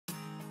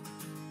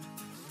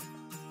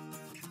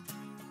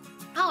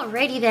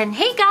Alrighty then.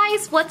 Hey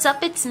guys, what's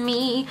up? It's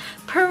me,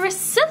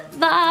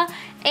 Priscilla,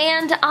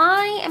 and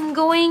I am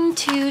going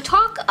to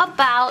talk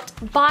about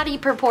body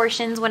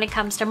proportions when it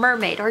comes to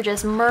mermaid, or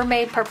just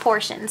mermaid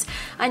proportions.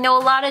 I know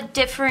a lot of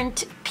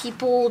different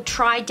people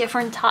try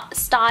different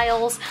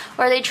styles,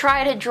 or they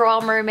try to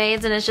draw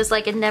mermaids and it's just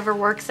like it never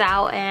works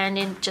out and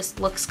it just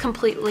looks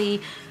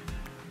completely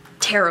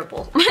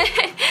terrible.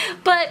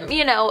 But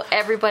you know,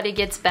 everybody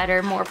gets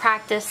better. More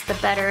practice, the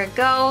better it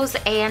goes.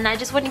 And I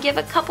just want to give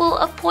a couple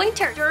of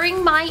pointers.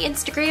 During my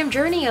Instagram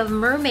journey of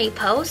mermaid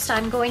posts,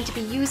 I'm going to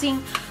be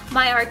using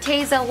my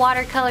Arteza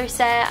watercolor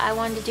set. I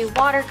wanted to do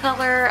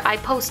watercolor. I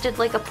posted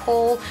like a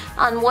poll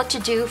on what to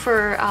do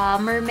for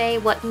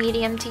mermaid, what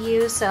medium to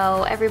use.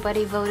 So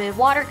everybody voted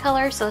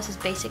watercolor. So this is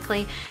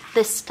basically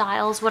this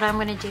style is what I'm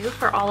going to do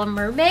for all of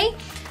mermaid.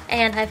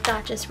 And I've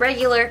got just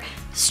regular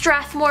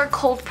Strathmore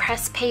cold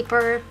press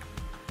paper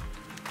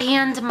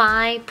and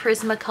my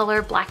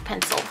Prismacolor black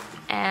pencil.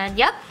 And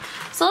yep,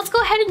 so let's go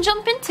ahead and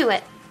jump into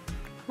it.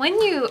 When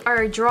you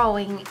are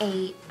drawing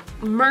a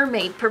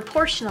mermaid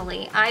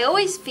proportionally, I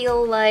always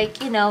feel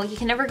like, you know, you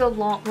can never go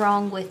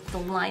wrong with the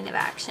line of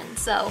action.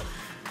 So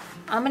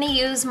I'm gonna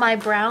use my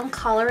brown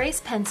Color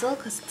Erase pencil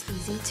because it's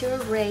easy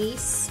to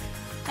erase.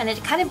 And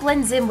it kind of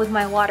blends in with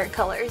my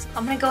watercolors.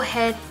 I'm gonna go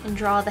ahead and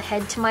draw the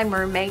head to my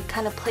mermaid,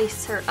 kind of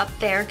place her up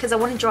there because I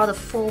want to draw the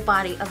full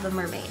body of the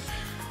mermaid.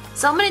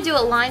 So I'm gonna do a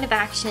line of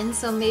action,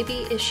 so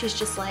maybe if she's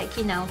just like,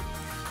 you know,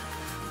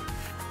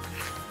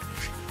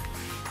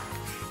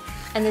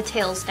 and the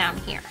tail's down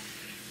here,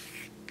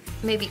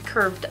 maybe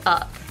curved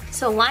up.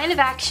 So line of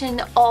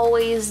action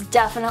always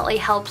definitely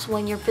helps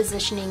when you're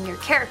positioning your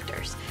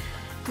characters.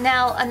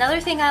 Now,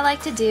 another thing I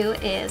like to do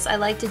is I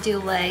like to do,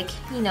 like,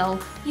 you know,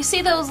 you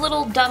see those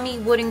little dummy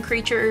wooden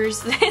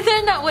creatures.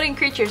 They're not wooden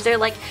creatures, they're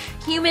like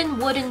human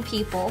wooden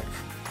people.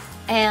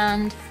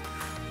 And,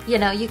 you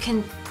know, you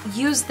can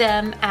use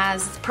them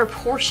as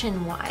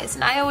proportion wise.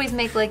 And I always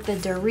make like the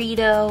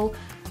Dorito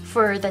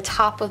for the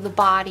top of the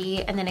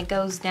body and then it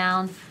goes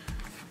down.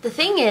 The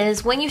thing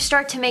is, when you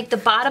start to make the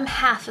bottom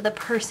half of the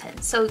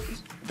person, so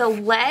the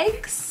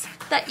legs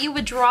that you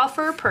would draw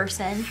for a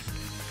person,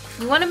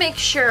 you want to make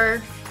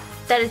sure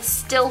that it's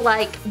still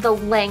like the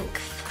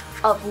length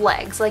of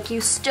legs. Like you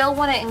still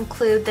want to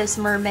include this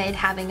mermaid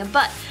having a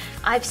butt.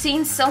 I've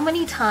seen so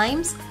many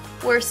times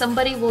where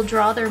somebody will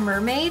draw their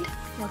mermaid,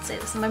 let's say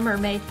this is my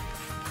mermaid,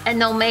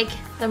 and they'll make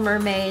the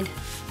mermaid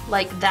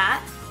like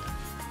that.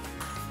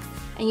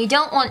 And you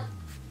don't want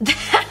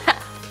that.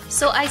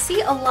 So I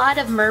see a lot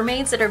of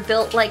mermaids that are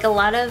built like a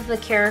lot of the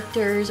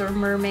characters or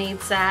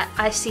mermaids that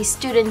I see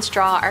students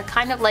draw are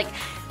kind of like,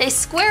 they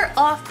square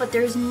off, but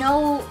there's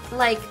no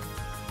like,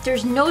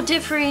 there's no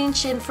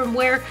differentiation from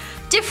where,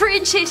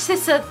 differentiation,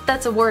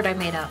 that's a word I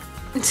made up.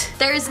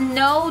 There's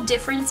no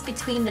difference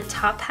between the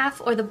top half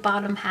or the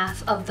bottom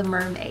half of the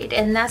mermaid.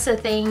 And that's the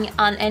thing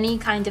on any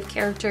kind of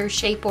character,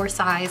 shape or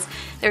size.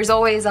 There's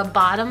always a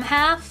bottom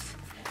half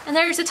and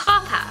there's a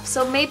top half.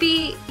 So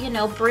maybe, you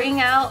know,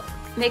 bring out,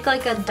 make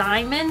like a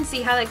diamond,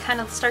 see how it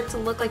kind of starts to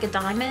look like a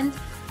diamond?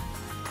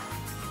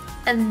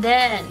 And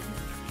then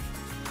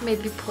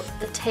maybe put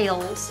the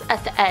tails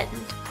at the end.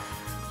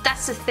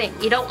 That's the thing,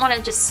 you don't want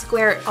to just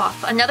square it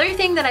off. Another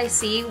thing that I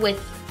see with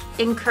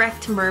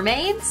incorrect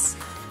mermaids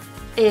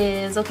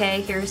is,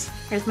 okay, here's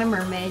my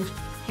mermaid,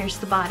 here's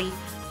the body.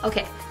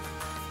 Okay,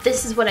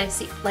 this is what I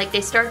see. Like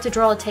they start to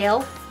draw a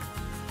tail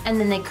and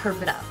then they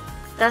curve it up.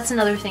 That's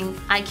another thing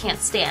I can't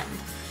stand.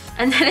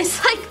 And then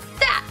it's like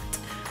that.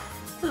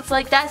 It's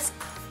like that's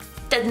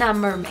not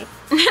mermaid.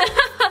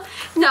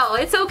 No,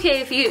 it's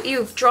okay if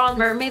you've drawn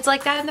mermaids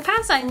like that in the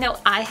past. I know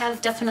I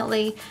have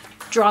definitely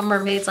drawn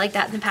mermaids like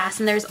that in the past.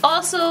 And there's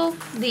also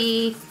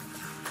the,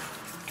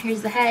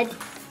 here's the head,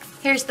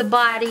 here's the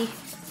body,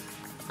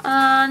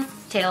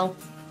 tail,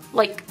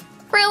 like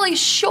really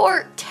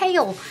short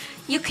tail.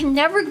 You can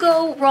never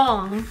go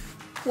wrong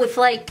with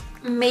like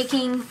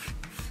making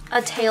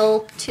a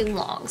tail too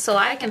long. So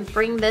I can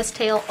bring this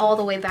tail all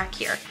the way back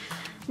here.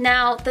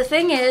 Now, the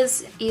thing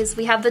is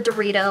we have the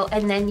Dorito,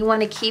 and then you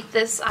want to keep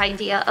this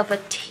idea of a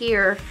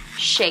tear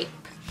shape.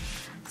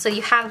 So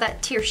you have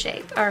that tear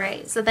shape. All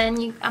right, so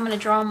then I'm going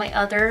to draw my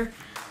other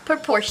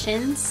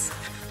proportions.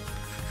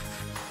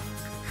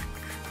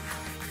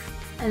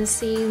 And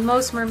see,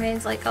 most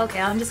mermaids like, okay,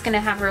 I'm just going to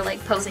have her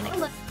like posing.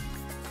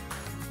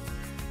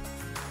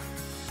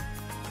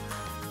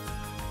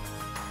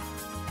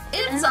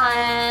 It's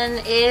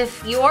on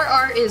if your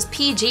art is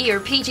PG or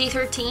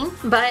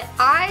PG-13, but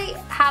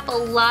I have a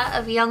lot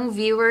of young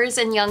viewers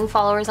and young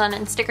followers on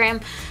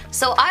Instagram,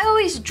 so I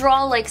always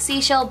draw like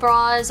seashell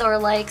bras or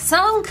like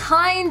some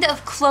kind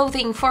of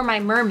clothing for my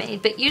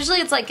mermaid, but usually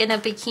it's like in a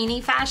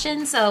bikini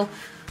fashion. So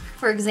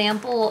for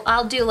example,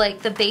 I'll do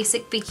like the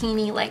basic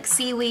bikini like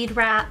seaweed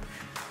wrap.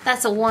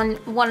 That's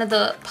one of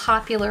the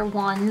popular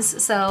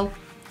ones, so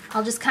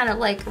I'll just kind of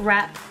like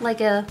wrap like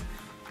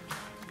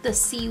the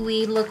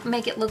seaweed look,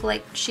 make it look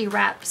like she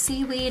wrapped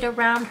seaweed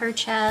around her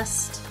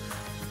chest.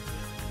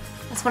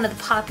 That's one of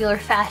the popular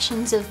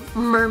fashions of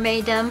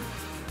mermaiddom.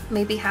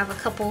 maybe have a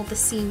couple of the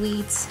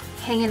seaweeds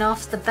hanging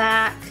off the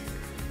back.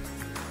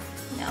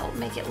 You know,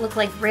 make it look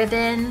like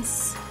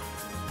ribbons.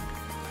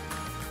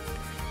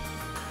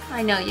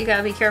 I know, you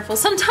gotta be careful.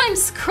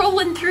 Sometimes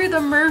scrolling through the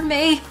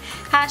mermaid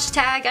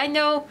hashtag, I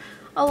know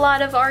a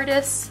lot of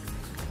artists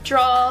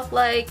draw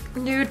like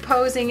nude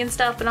posing and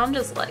stuff, and I'm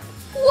just like,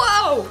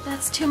 whoa,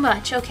 that's too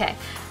much. Okay.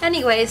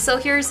 Anyway, so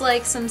here's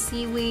like some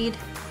seaweed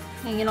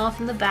hanging off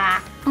in the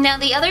back. Now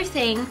the other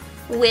thing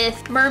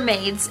with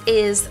mermaids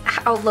is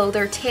how low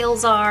their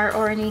tails are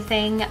or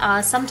anything.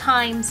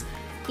 Sometimes,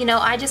 you know,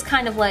 I just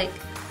kind of like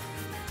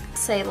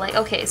say like,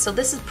 okay, so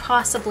this is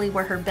possibly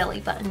where her belly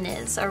button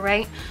is, all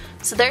right?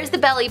 So there's the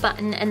belly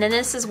button, and then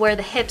this is where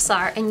the hips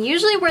are. And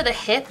usually where the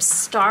hips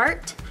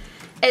start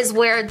is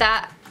where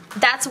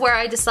that's where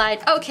I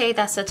decide, okay,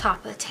 that's the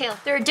top of the tail.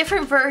 There are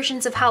different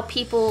versions of how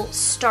people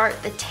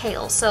start the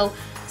tail. So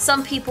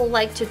some people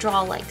like to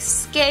draw like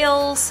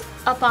scales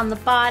up on the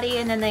body,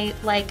 and then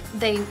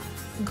they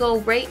go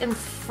right in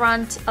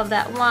front of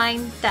that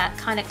line that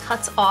kind of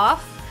cuts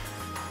off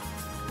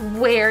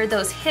where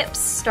those hips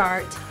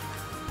start,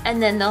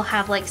 and then they'll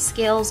have like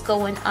scales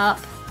going up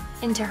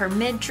into her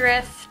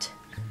midriff.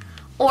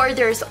 Or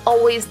there's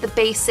always the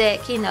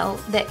basic, you know,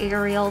 the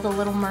Ariel, the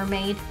Little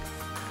Mermaid.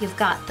 You've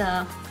got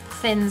the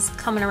fins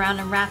coming around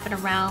and wrapping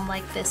around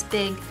like this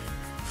big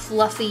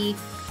fluffy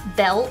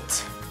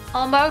belt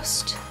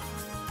almost.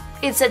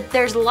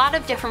 There's a lot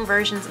of different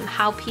versions of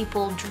how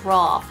people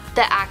draw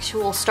the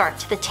actual start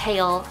to the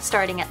tail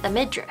starting at the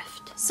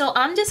midriff. So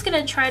I'm just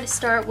gonna try to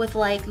start with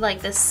like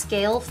the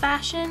scale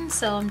fashion.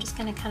 So I'm just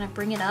gonna kind of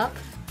bring it up.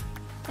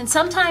 And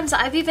sometimes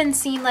I've even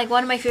seen like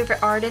one of my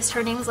favorite artists,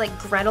 her name's like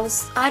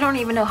Gretel's, I don't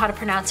even know how to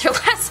pronounce her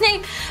last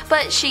name,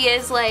 but she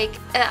is like,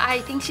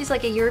 I think she's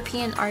like a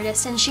European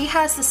artist, and she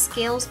has the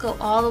scales go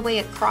all the way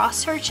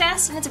across her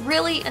chest, and it's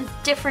really a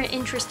different,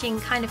 interesting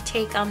kind of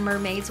take on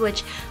mermaids,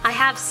 which I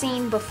have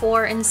seen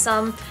before in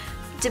some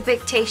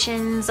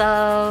depictions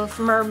of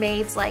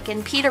mermaids, like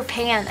in Peter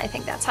Pan. I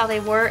think that's how they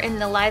were in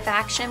the live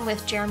action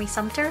with Jeremy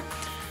Sumter.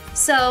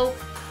 So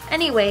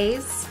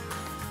anyways,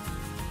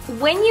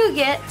 when you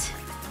get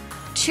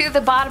to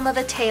the bottom of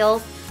the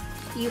tail,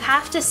 you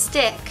have to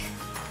stick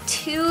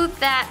to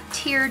that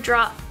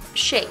teardrop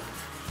shape.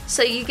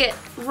 So you get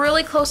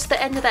really close to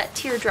the end of that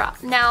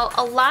teardrop. Now,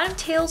 a lot of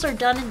tails are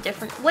done in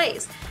different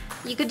ways.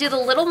 You could do the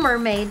Little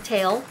Mermaid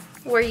tail,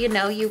 where you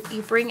know, you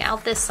bring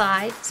out this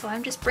side. So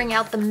I'm just bringing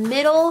out the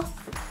middle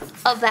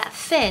of that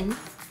fin.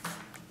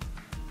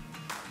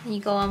 And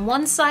you go on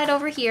one side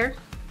over here,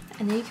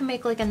 and then you can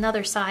make like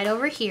another side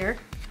over here.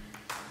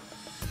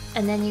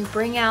 And then you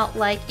bring out,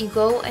 like, you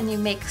go and you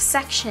make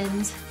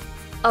sections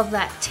of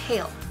that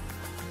tail.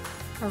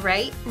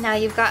 Alright, now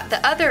you've got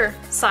the other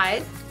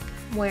side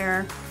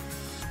where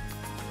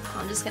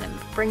I'm just gonna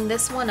bring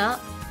this one up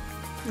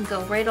and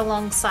go right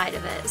alongside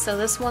of it. So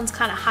this one's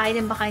kind of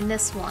hiding behind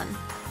this one.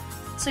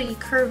 So you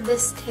curve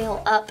this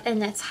tail up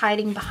and it's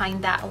hiding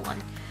behind that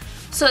one.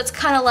 So it's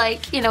kind of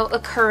like, you know,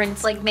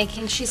 occurrence, like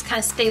she's kind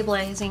of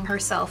stabilizing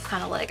herself,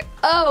 kind of like,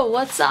 oh,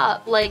 what's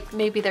up? Like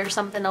maybe there's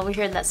something over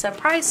here that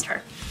surprised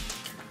her.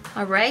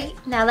 Alright,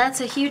 now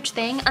that's a huge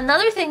thing.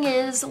 Another thing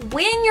is,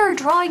 when you're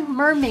drawing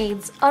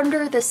mermaids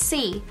under the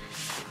sea,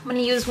 I'm going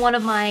to use one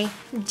of my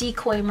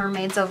decoy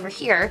mermaids over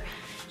here,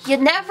 you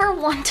never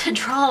want to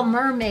draw a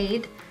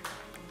mermaid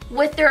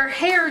with their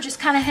hair just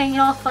kind of hanging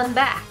off on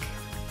back.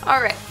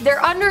 Alright,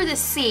 they're under the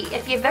sea.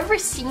 If you've ever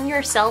seen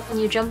yourself when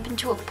you jump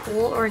into a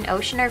pool or an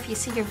ocean, or if you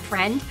see your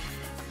friend,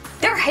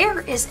 their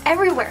hair is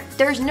everywhere.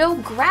 There's no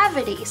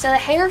gravity, so the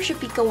hair should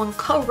be going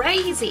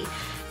crazy.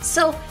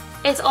 So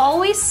it's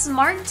always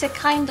smart to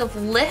kind of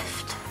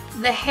lift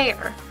the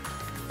hair,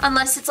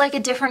 unless it's like a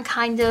different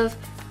kind of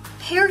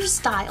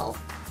hairstyle,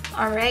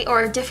 alright,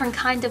 or a different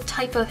kind of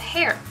type of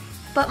hair.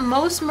 But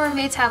most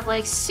mermaids have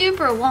like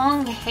super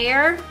long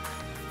hair,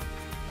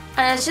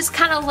 and it's just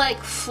kind of like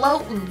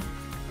floating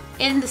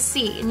in the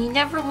sea, and you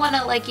never want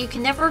to, like, you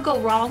can never go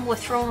wrong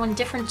with throwing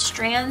different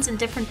strands in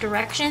different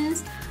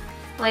directions.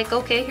 Like,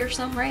 okay, here's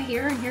some right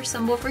here, and here's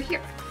some over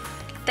here.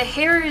 The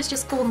hair is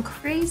just going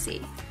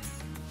crazy.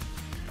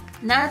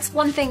 And that's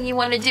one thing you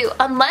want to do,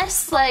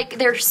 unless like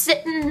they're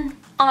sitting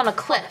on a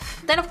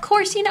cliff. Then of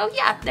course, you know,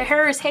 yeah, their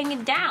hair is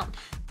hanging down.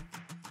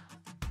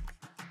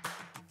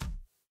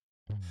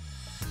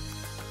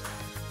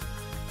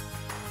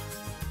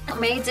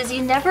 Mermaids is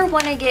you never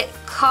want to get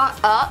caught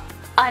up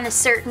on a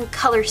certain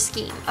color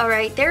scheme,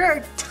 alright? There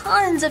are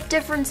tons of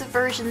different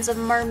versions of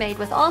mermaid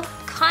with all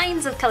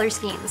kinds of color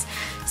schemes.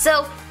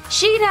 So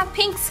she can have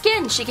pink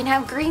skin, she can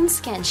have green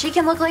skin, she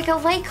can look like a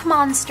lake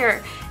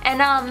monster,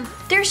 and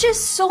there's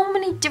just so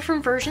many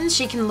different versions.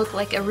 She can look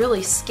like a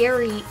really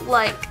scary,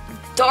 like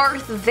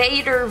Darth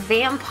Vader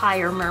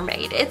vampire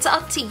mermaid. It's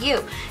up to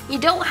you. You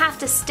don't have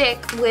to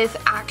stick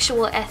with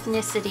actual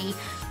ethnicity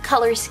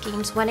color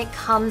schemes when it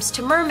comes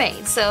to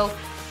mermaids. So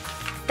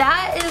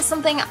that is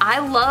something I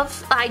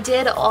love. I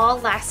did all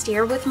last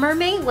year with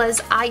Mermaid, was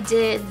I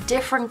did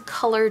different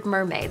colored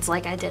mermaids.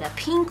 Like I did a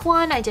pink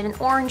one, I did an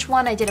orange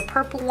one, I did a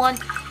purple one,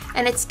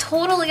 and it's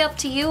totally up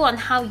to you on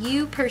how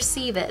you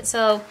perceive it.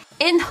 So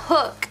in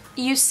Hook,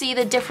 you see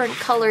the different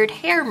colored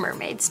hair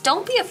mermaids.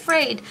 Don't be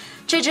afraid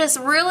to just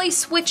really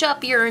switch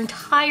up your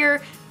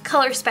entire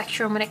color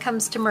spectrum when it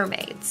comes to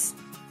mermaids.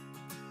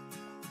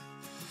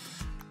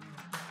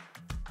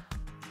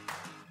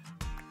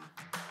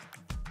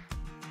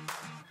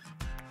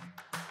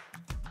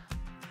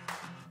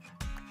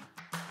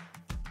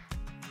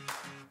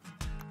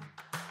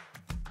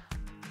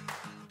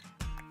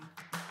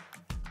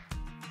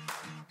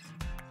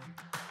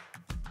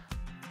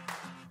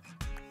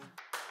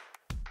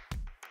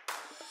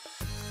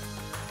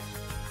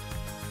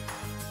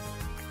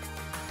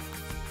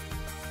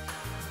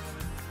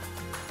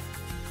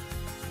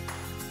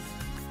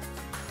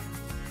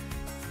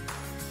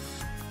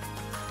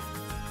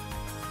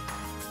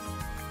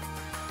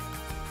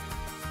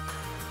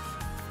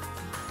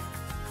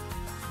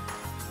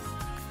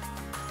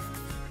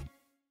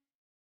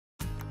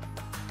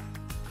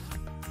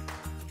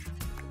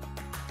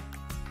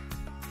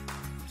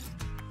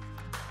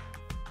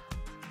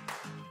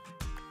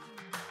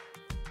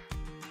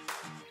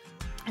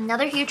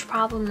 Another huge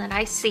problem that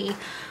I see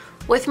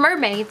with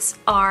mermaids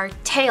are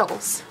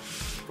tails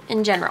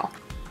in general.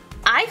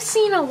 I've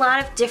seen a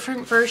lot of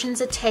different versions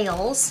of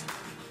tails.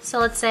 So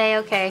let's say,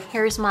 okay,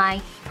 here's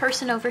my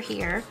person over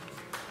here.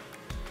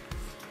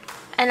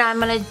 And I'm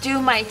gonna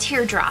do my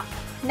teardrop.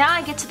 Now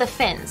I get to the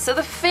fin. So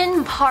the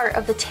fin part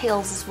of the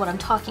tails is what I'm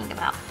talking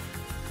about.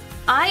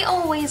 I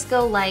always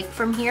go like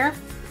from here,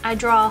 I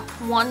draw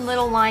one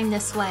little line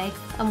this way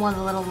and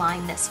one little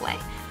line this way.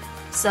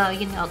 So,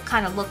 you know, it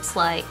kind of looks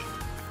like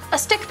a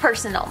stick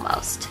person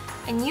almost.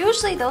 And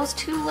usually those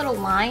two little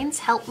lines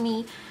help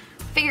me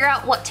figure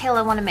out what tail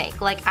I want to make.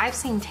 Like I've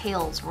seen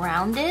tails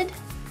rounded.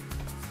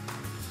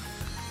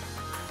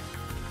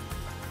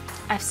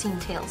 I've seen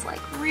tails like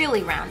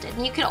really rounded.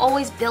 And you can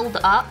always build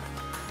up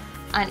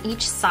on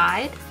each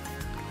side.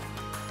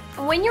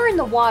 When you're in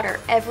the water,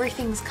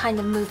 everything's kind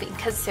of moving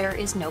because there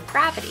is no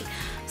gravity.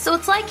 So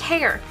it's like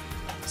hair.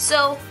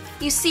 So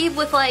you see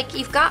with like,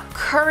 you've got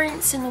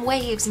currents and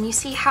waves, and you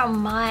see how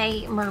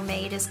my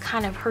mermaid is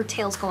kind of, her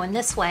tail's going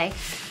this way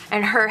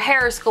and her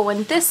hair is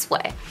going this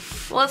way.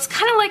 Well, it's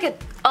kind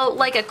of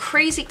like a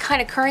crazy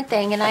kind of current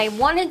thing, and I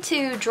wanted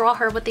to draw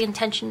her with the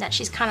intention that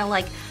she's kind of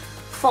like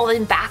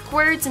falling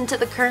backwards into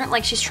the current,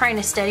 like she's trying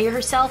to steady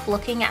herself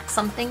looking at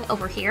something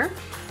over here.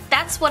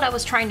 That's what I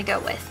was trying to go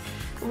with.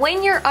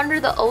 When you're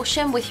under the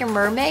ocean with your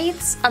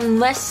mermaids,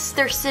 unless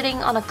they're sitting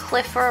on a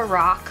cliff or a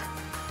rock,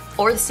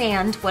 or the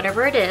sand,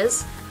 whatever it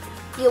is,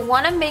 you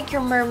want to make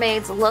your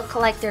mermaids look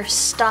like they're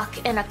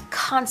stuck in a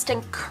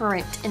constant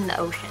current in the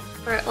ocean.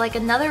 For like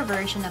another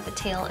version of a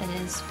tail, it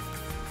is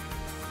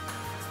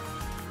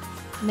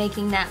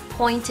making that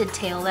pointed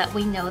tail that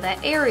we know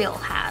that Ariel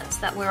has,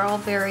 that we're all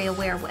very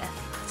aware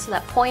with. So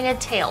that pointed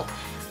tail.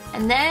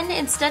 And then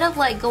instead of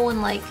like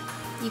going like,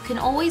 you can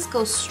always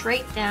go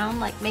straight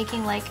down, like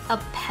making like a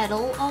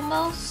petal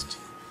almost.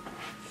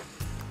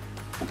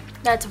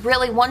 That's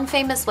really one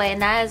famous way,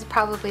 and that is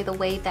probably the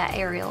way that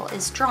Ariel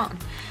is drawn.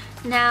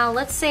 Now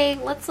let's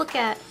look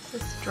at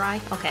this dry,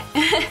 okay.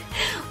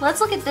 Let's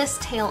look at this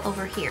tail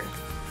over here.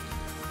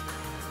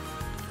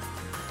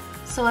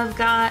 So I've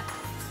got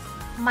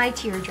my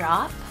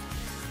teardrop,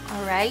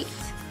 all right.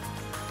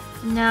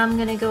 Now I'm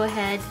gonna go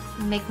ahead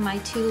and make my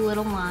two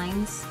little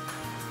lines.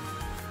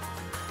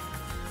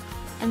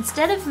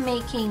 Instead of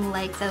making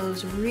like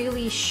those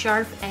really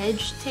sharp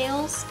edge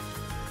tails,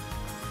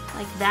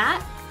 like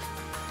that,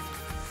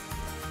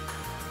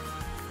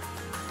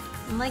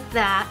 and like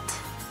that,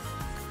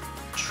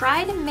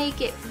 try to make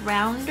it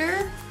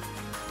rounder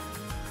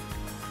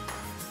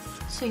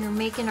so you're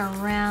making a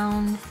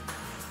round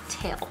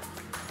tail,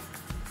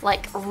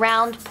 like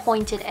round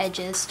pointed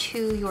edges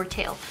to your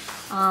tail.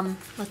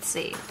 Let's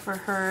see, for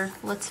her,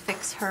 let's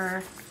fix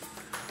her.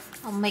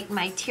 I'll make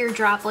my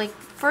teardrop, like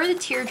for the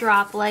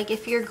teardrop, like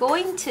if you're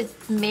going to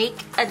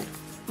make a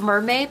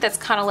mermaid that's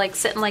kind of like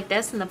sitting like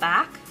this in the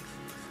back,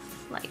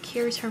 like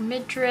here's her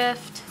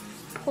midriff,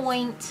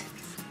 point.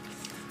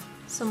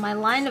 So my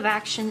line of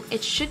action,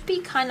 it should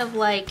be kind of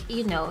like,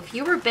 you know, if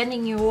you were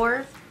bending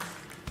your,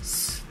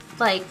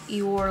 like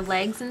your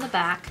legs in the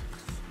back,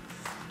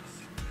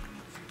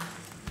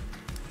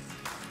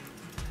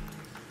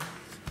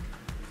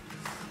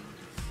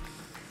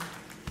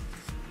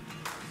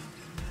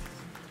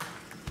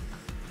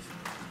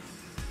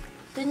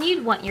 then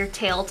you'd want your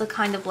tail to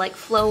kind of like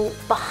flow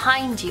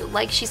behind you,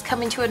 like she's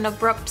coming to an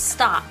abrupt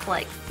stop,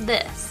 like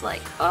this,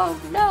 like,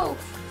 oh no,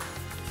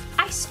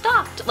 I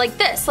stopped, like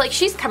this, like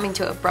she's coming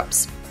to an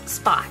abrupt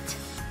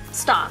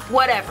stop,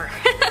 whatever.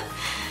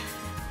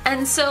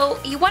 And so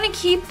you want to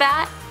keep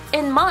that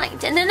in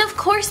mind. And then of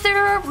course there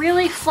are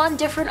really fun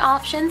different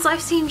options.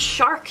 I've seen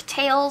shark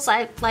tails,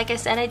 like I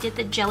said, I did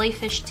the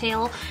jellyfish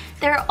tail.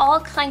 There are all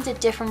kinds of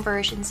different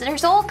versions.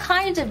 There's all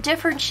kinds of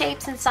different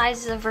shapes and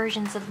sizes of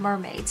versions of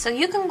mermaids. So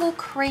you can go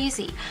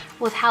crazy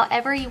with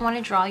however you want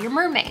to draw your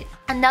mermaid.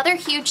 Another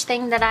huge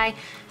thing that I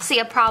see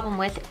a problem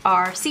with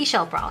are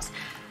seashell bras.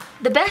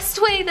 The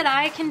best way that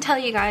I can tell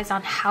you guys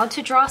on how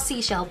to draw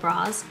seashell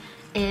bras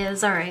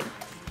is, all right,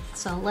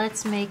 so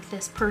let's make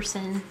this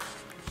person,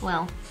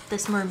 well,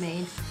 this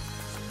mermaid,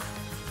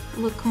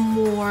 look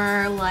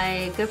more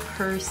like a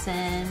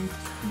person.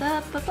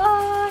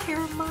 Here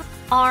are my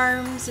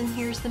arms, and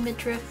here's the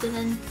midriff, and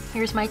then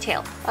here's my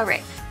tail. All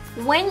right,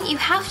 when you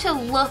have to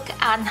look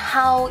at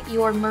how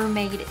your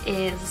mermaid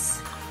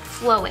is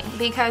flowing,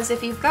 because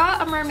if you've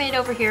got a mermaid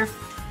over here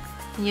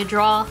and you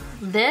draw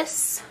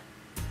this,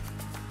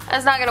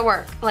 that's not gonna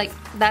work. Like,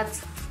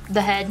 that's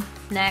the head,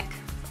 neck,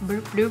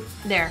 boop, boop,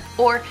 there.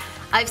 Or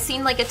I've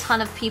seen like a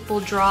ton of people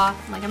draw,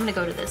 like I'm gonna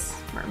go to this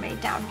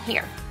mermaid down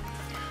here.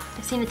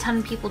 I've seen a ton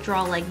of people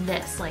draw like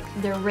this, like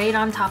they're right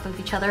on top of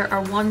each other,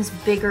 or one's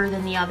bigger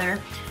than the other.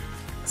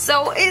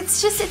 So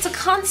it's a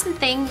constant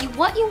thing.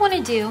 What you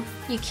wanna do,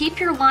 you keep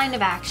your line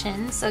of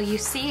action. So you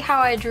see how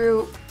I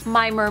drew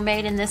my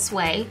mermaid in this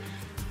way.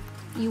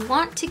 You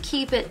want to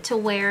keep it to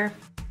where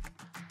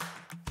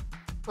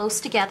close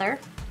together.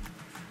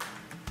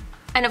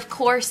 And of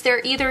course,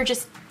 they're either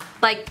just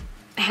like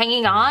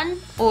hanging on,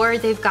 or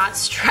they've got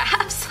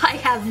straps. I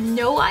have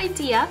no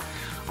idea.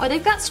 Or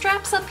they've got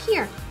straps up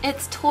here.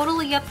 It's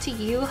totally up to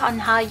you on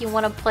how you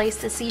want to place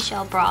the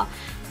seashell bra.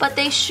 But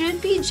they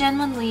should be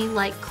genuinely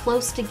like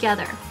close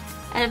together.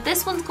 And if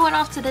this one's going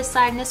off to this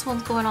side and this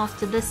one's going off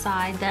to this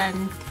side,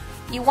 then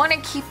you want to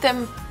keep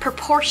them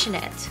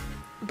proportionate.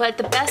 But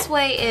the best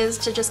way is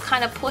to just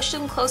kind of push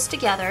them close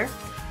together.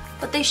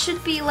 But they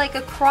should be like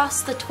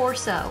across the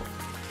torso.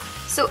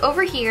 So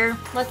over here,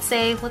 let's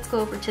go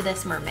over to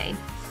this mermaid.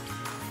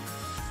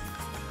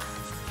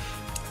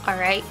 All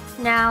right,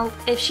 now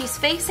if she's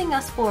facing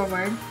us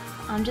forward,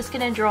 I'm just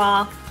gonna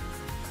draw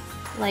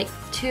like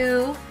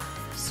 2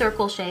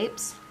 circle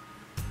shapes.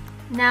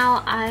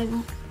 Now I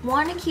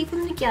wanna keep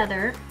them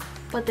together,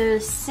 but they're the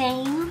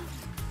same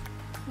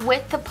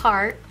width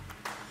apart.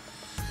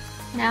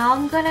 Now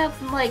I'm gonna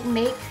like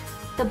make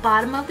the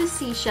bottom of the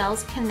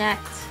seashells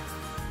connect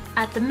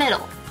at the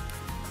middle.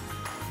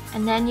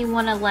 And then you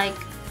wanna like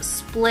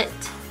split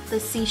the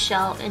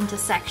seashell into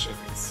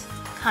sections,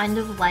 kind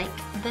of like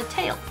the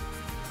tail.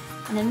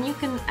 And then you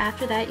can,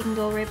 after that, you can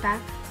go right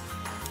back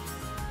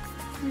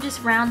and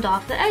just round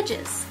off the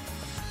edges.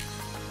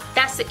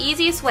 That's the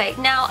easiest way.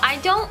 Now, I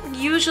don't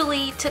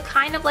usually, to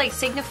kind of like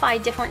signify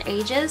different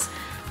ages,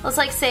 let's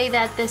like say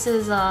that this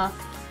is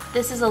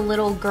a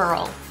little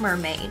girl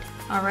mermaid,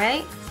 all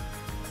right?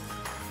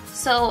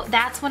 So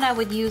that's when I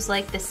would use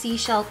like the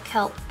seashell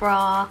kelp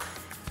bra,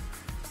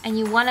 and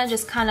you wanna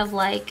just kind of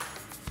like,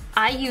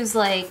 I use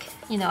like,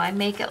 you know, I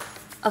make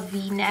a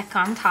V-neck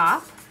on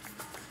top,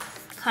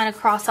 kind of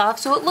cross off,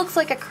 so it looks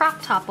like a crop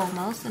top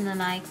almost, and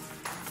then I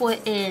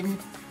put in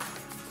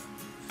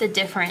the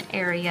different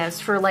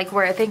areas for like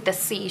where I think the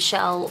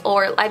seashell,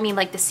 or I mean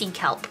like the sea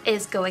kelp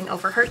is going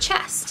over her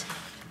chest.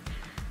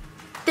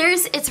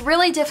 It's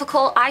really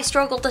difficult. I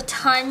struggled a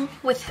ton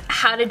with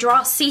how to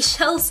draw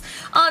seashells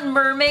on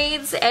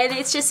mermaids, and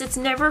it's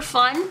never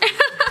fun.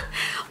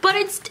 But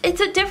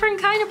it's a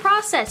different kind of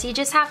process. You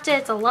just have to,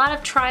 it's a lot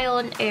of trial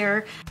and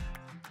error.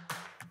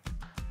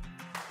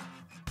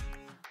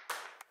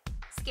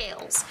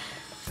 Scales.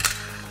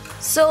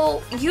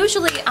 So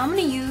usually I'm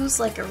gonna use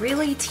like a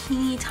really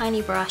teeny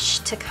tiny brush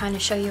to kind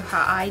of show you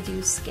how I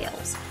do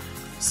scales.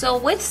 So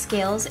with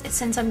scales,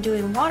 since I'm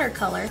doing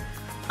watercolor,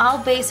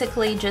 I'll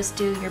basically just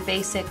do your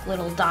basic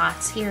little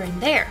dots here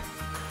and there.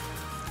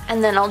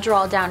 And then I'll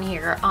draw down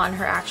here on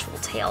her actual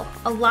tail.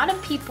 A lot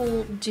of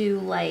people do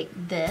like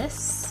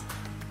this,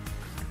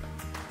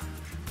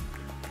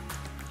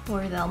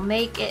 where they'll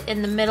make it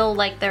in the middle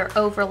like they're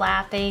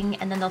overlapping,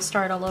 and then they'll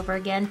start all over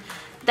again.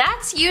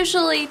 That's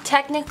usually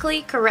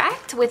technically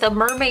correct with a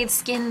mermaid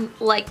skin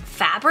like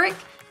fabric.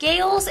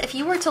 Scales, if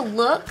you were to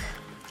look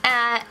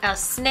at a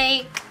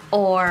snake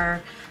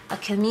or a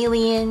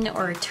chameleon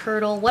or a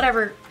turtle,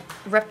 whatever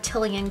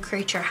reptilian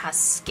creature has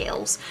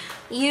scales,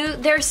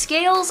 their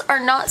scales are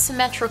not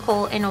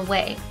symmetrical in a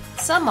way.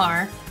 Some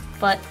are,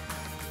 but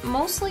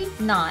mostly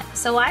not.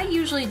 So I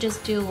usually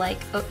just do like,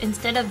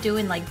 instead of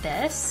doing like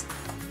this,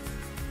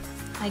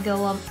 I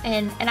go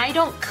in and I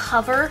don't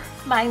cover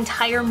my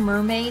entire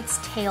mermaid's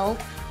tail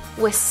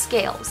with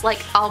scales.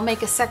 Like I'll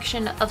make a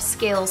section of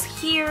scales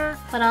here,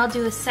 but I'll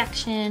do a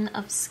section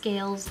of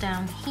scales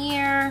down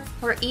here,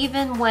 or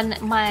even when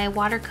my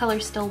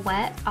watercolor's still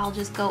wet, I'll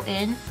just go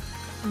in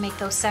and make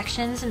those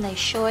sections, and they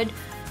should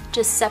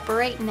just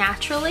separate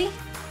naturally.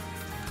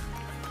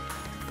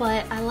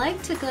 But I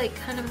like to like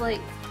kind of like,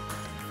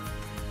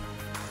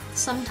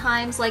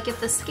 sometimes like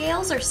if the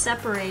scales are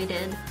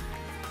separated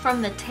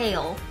from the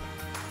tail,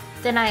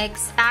 then I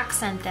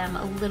accent them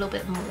a little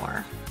bit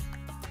more.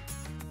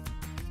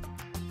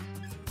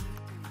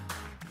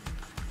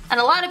 And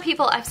a lot of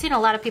people, I've seen a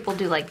lot of people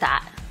do like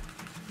that.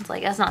 It's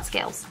like, that's not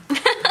scales.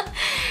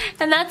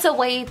 And that's a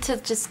way to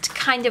just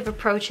kind of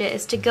approach it,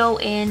 is to go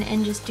in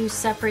and just do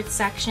separate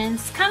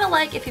sections. Kind of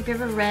like if you've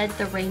ever read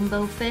The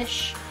Rainbow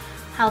Fish,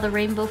 how the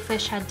rainbow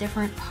fish had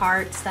different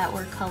parts that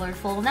were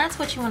colorful. And that's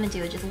what you want to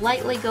do, just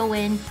lightly go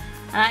in.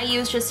 And I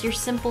use just your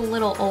simple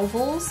little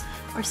ovals,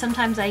 or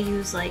sometimes I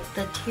use like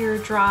the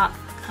teardrop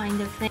kind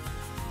of thing.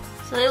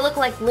 So they look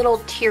like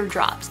little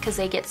teardrops because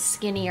they get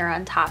skinnier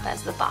on top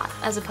as the bottom,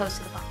 as opposed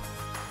to the bottom.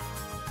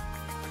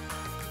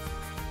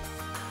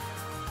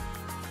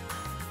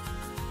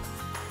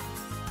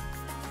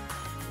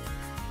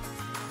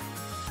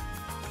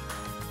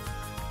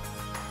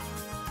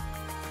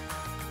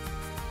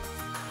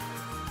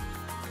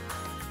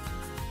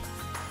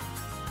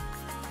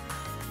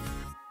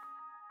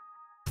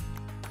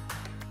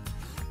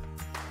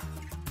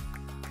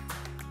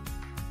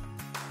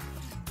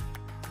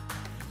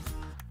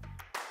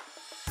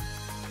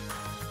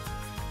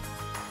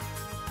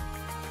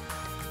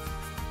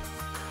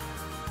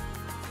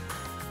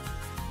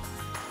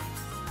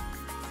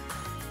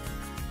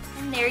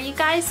 And there you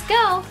guys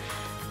go.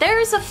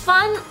 There's a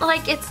fun,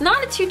 like, it's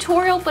not a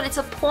tutorial, but it's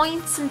a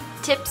points and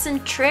tips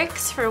and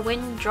tricks for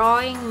when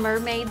drawing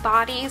mermaid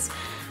bodies.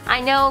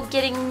 I know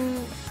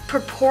getting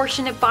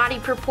proportionate body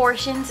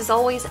proportions is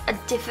always a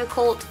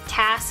difficult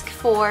task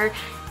for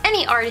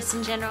any artist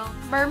in general.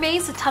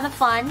 Mermaid's a ton of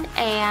fun,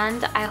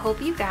 and I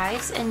hope you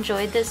guys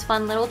enjoyed this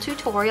fun little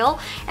tutorial,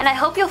 and I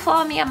hope you'll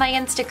follow me on my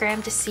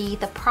Instagram to see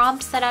the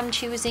prompts that I'm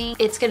choosing.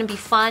 It's gonna be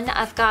fun.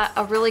 I've got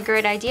a really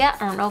great idea.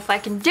 I don't know if I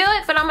can do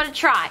it, but I'm gonna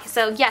try.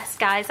 So yes,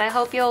 guys, I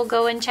hope you'll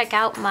go and check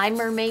out my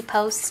mermaid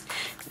posts.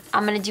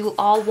 I'm gonna do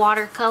all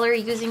watercolor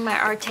using my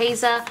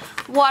Arteza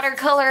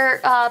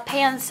watercolor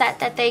pan set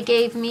that they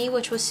gave me,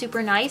 which was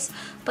super nice.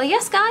 But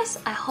yes, guys,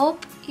 I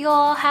hope you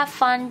all have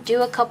fun.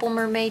 Do a couple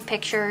mermaid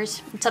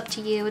pictures. It's up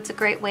to you. It's a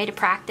great way to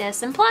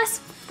practice. And plus,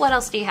 what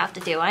else do you have to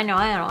do? I know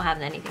I don't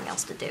have anything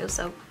else to do,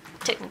 so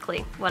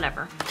technically,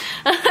 whatever.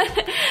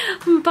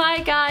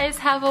 Bye, guys.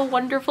 Have a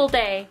wonderful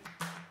day.